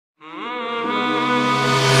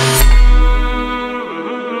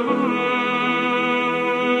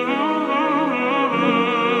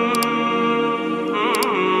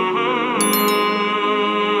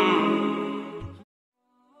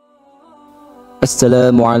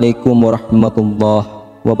Assalamu'alaikum warahmatullahi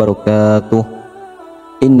wabarakatuh.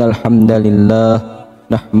 Innal hamdalillah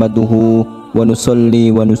nahmaduhu wa nusalli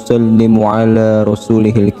wa nusallimu ala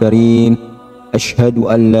rasulihil karim. Ashhadu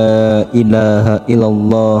an la ilaha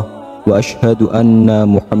illallah wa ashhadu anna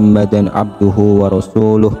Muhammadan abduhu wa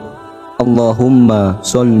rasuluh. Allahumma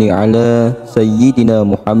salli ala sayyidina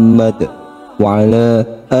Muhammad wa ala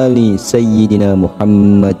ali sayyidina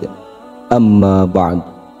Muhammad. Amma ba'd.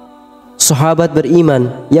 Sahabat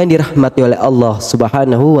beriman yang dirahmati oleh Allah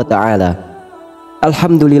SWT,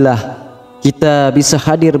 alhamdulillah kita bisa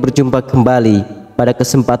hadir berjumpa kembali pada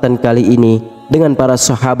kesempatan kali ini dengan para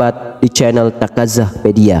sahabat di channel Takazah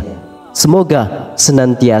Pedia. Semoga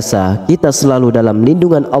senantiasa kita selalu dalam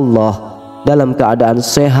lindungan Allah, dalam keadaan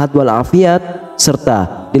sehat walafiat,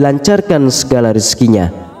 serta dilancarkan segala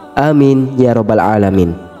rezekinya. Amin ya rabbal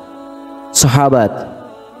alamin. Sahabat,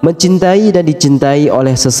 mencintai dan dicintai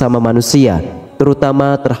oleh sesama manusia,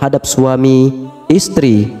 terutama terhadap suami,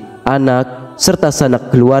 istri, anak, serta sanak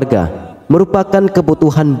keluarga, merupakan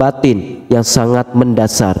kebutuhan batin yang sangat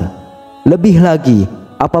mendasar. Lebih lagi,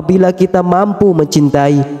 apabila kita mampu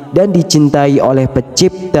mencintai dan dicintai oleh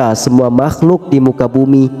pencipta semua makhluk di muka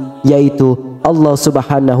bumi, yaitu Allah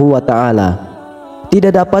SWT,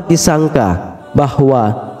 tidak dapat disangka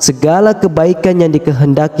bahwa segala kebaikan yang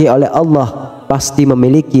dikehendaki oleh Allah pasti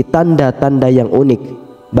memiliki tanda-tanda yang unik,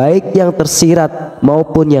 baik yang tersirat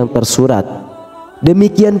maupun yang tersurat.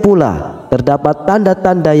 Demikian pula terdapat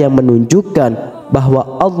tanda-tanda yang menunjukkan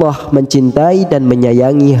bahwa Allah mencintai dan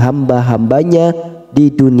menyayangi hamba-hambanya di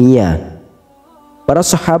dunia. Para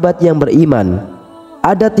sahabat yang beriman,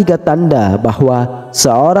 ada 3 tanda bahwa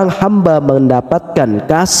seorang hamba mendapatkan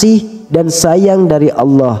kasih dan sayang dari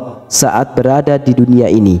Allah saat berada di dunia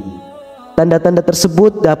ini. Tanda-tanda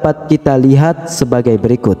tersebut dapat kita lihat sebagai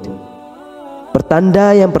berikut.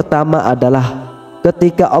 Pertanda yang pertama adalah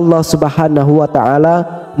ketika Allah SWT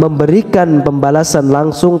memberikan pembalasan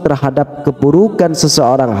langsung terhadap keburukan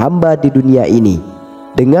seseorang hamba di dunia ini,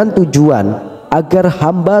 dengan tujuan agar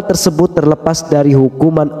hamba tersebut terlepas dari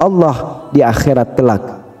hukuman Allah di akhirat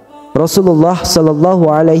kelak. Rasulullah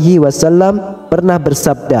SAW pernah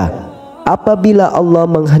bersabda, apabila Allah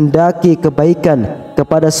menghendaki kebaikan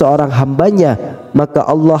kepada seorang hambanya, maka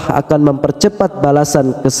Allah akan mempercepat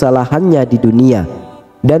balasan kesalahannya di dunia.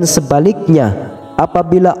 Dan sebaliknya,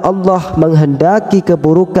 apabila Allah menghendaki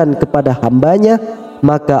keburukan kepada hambanya,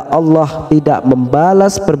 maka Allah tidak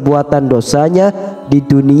membalas perbuatan dosanya di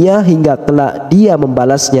dunia hingga kelak dia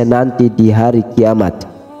membalasnya nanti di hari kiamat.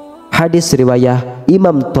 Hadis riwayat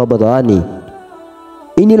Imam Tabarani.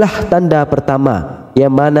 Inilah tanda pertama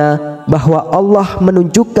yang mana bahwa Allah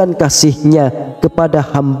menunjukkan kasih-Nya kepada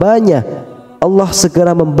hambanya. Allah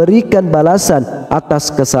segera memberikan balasan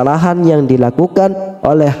atas kesalahan yang dilakukan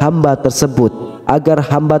oleh hamba tersebut, agar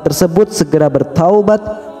hamba tersebut segera bertaubat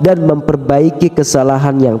dan memperbaiki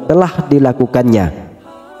kesalahan yang telah dilakukannya.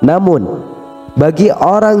 Namun, bagi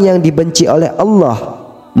orang yang dibenci oleh Allah,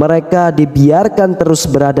 mereka dibiarkan terus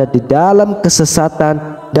berada di dalam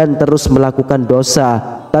kesesatan dan terus melakukan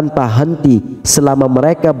dosa tanpa henti selama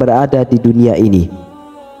mereka berada di dunia ini.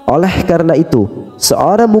 Oleh karena itu,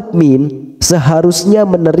 seorang mukmin seharusnya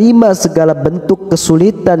menerima segala bentuk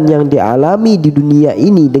kesulitan yang dialami di dunia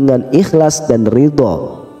ini dengan ikhlas dan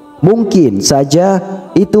ridho. Mungkin saja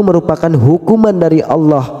itu merupakan hukuman dari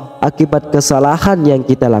Allah akibat kesalahan yang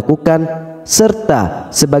kita lakukan, serta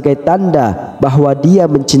sebagai tanda bahwa Dia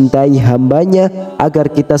mencintai hambanya agar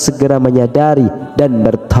kita segera menyadari dan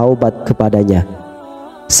bertaubat kepadanya.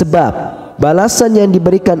 Sebab balasan yang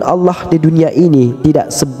diberikan Allah di dunia ini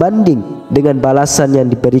tidak sebanding dengan balasan yang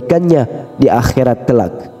diberikannya di akhirat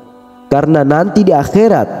kelak. Karena nanti di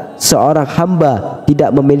akhirat seorang hamba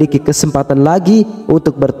tidak memiliki kesempatan lagi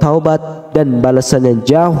untuk bertaubat dan balasan yang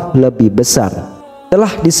jauh lebih besar.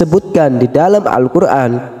 Telah disebutkan di dalam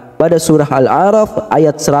Al-Quran pada surah Al-A'raf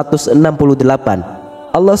ayat 168,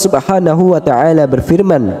 Allah SWT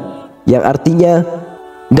berfirman, yang artinya,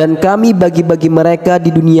 dan kami bagi-bagi mereka di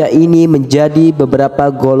dunia ini menjadi beberapa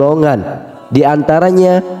golongan. Di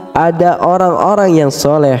antaranya ada orang-orang yang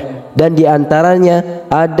soleh, dan di antaranya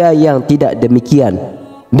ada yang tidak demikian.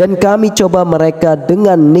 Dan kami coba mereka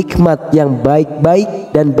dengan nikmat yang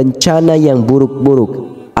baik-baik dan bencana yang buruk-buruk,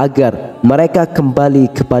 agar mereka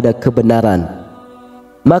kembali kepada kebenaran.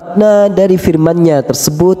 Makna dari firman-Nya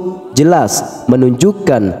tersebut jelas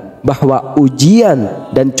menunjukkan bahwa ujian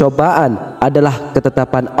dan cobaan adalah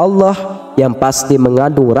ketetapan Allah yang pasti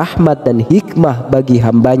mengandung rahmat dan hikmah bagi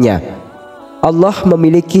hambanya. Allah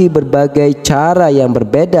memiliki berbagai cara yang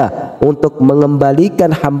berbeda untuk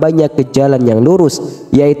mengembalikan hambanya ke jalan yang lurus,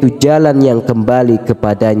 yaitu jalan yang kembali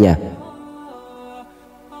kepadanya.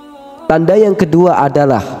 Tanda yang kedua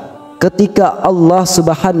adalah ketika Allah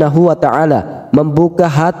SWT membuka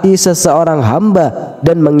hati seseorang hamba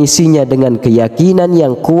dan mengisinya dengan keyakinan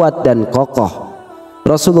yang kuat dan kokoh.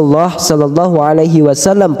 Rasulullah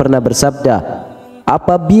SAW pernah bersabda,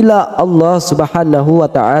 apabila Allah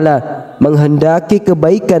SWT menghendaki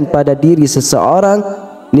kebaikan pada diri seseorang,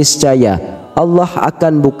 niscaya Allah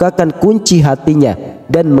akan bukakan kunci hatinya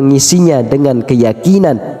dan mengisinya dengan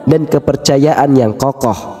keyakinan dan kepercayaan yang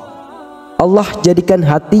kokoh. Allah jadikan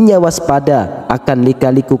hatinya waspada akan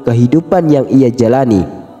lika-liku kehidupan yang ia jalani.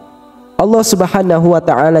 Allah SWT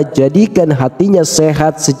jadikan hatinya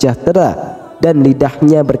sehat sejahtera dan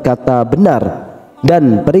lidahnya berkata benar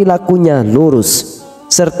dan perilakunya lurus,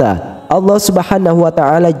 serta Allah SWT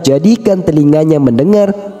jadikan telinganya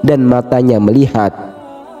mendengar dan matanya melihat.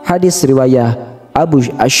 Hadis riwayat Abu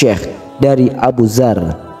Asy'ah dari Abu Zar.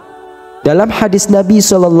 Dalam hadis Nabi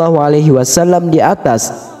SAW di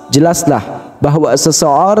atas, jelaslah bahwa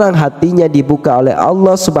seseorang hatinya dibuka oleh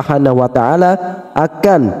Allah SWT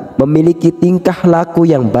akan memiliki tingkah laku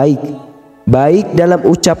yang baik, baik dalam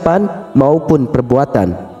ucapan maupun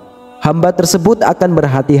perbuatan. Hamba tersebut akan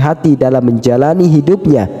berhati-hati dalam menjalani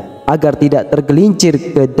hidupnya agar tidak tergelincir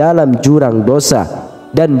ke dalam jurang dosa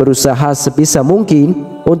dan berusaha sebisa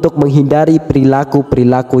mungkin untuk menghindari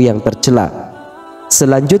perilaku-perilaku yang tercela.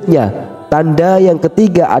 Selanjutnya, tanda yang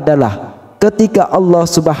ketiga adalah ketika Allah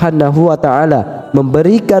SWT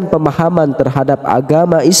memberikan pemahaman terhadap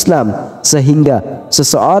agama Islam sehingga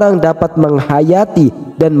seseorang dapat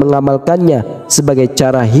menghayati dan mengamalkannya sebagai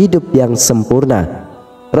cara hidup yang sempurna.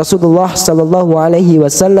 Rasulullah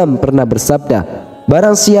SAW pernah bersabda,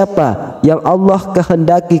 barang siapa yang Allah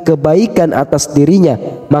kehendaki kebaikan atas dirinya,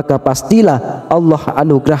 maka pastilah Allah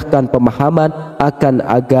anugerahkan pemahaman akan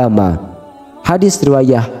agama. Hadis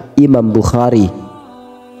riwayat Imam Bukhari.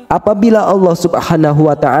 Apabila Allah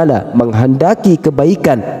SWT menghendaki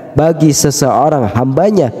kebaikan bagi seseorang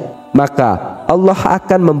hambanya, maka Allah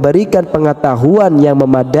akan memberikan pengetahuan yang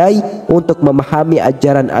memadai untuk memahami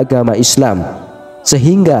ajaran agama Islam,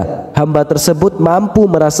 sehingga hamba tersebut mampu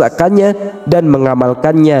merasakannya dan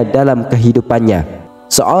mengamalkannya dalam kehidupannya.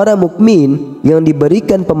 Seorang mukmin yang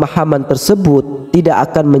diberikan pemahaman tersebut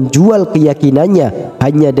tidak akan menjual keyakinannya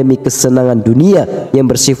hanya demi kesenangan dunia yang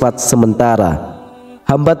bersifat sementara.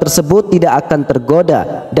 Hamba tersebut tidak akan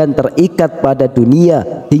tergoda dan terikat pada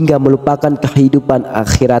dunia hingga melupakan kehidupan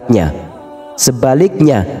akhiratnya.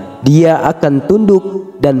 Sebaliknya, dia akan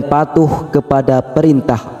tunduk dan patuh kepada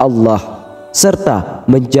perintah Allah serta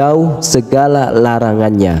menjauh segala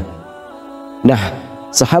larangannya. Nah,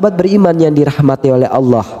 sahabat beriman yang dirahmati oleh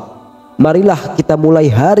Allah, marilah kita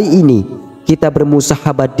mulai hari ini kita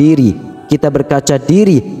bermusahabat diri, kita berkaca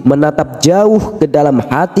diri, menatap jauh ke dalam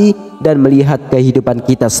hati dan melihat kehidupan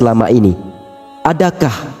kita selama ini.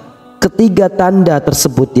 Adakah ketiga tanda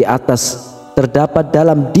tersebut di atas terdapat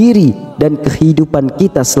dalam diri dan kehidupan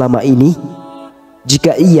kita selama ini?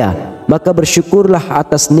 Jika iya, maka bersyukurlah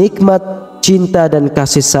atas nikmat, cinta dan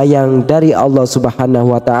kasih sayang dari Allah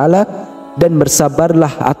SWT dan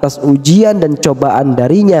bersabarlah atas ujian dan cobaan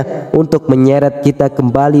darinya untuk menyeret kita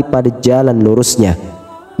kembali pada jalan lurusnya.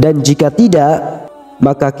 Dan jika tidak,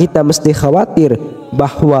 maka kita mesti khawatir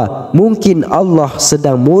bahwa mungkin Allah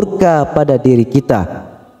sedang murka pada diri kita.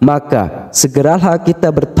 Maka segeralah kita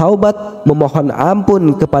bertaubat, memohon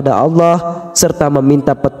ampun kepada Allah serta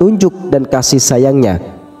meminta petunjuk dan kasih sayangnya.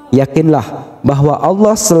 Yakinlah bahwa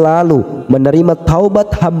Allah selalu menerima taubat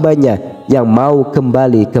hambanya yang mau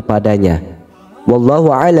kembali kepadanya. Wallahu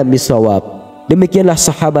a'lam bishawab. Demikianlah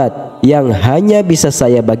sahabat yang hanya bisa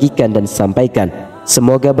saya bagikan dan sampaikan.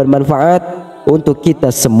 Semoga bermanfaat untuk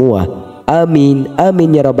kita semua. Amin,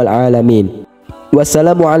 amin ya rabbal alamin.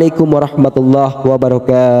 Wassalamualaikum warahmatullahi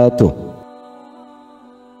wabarakatuh.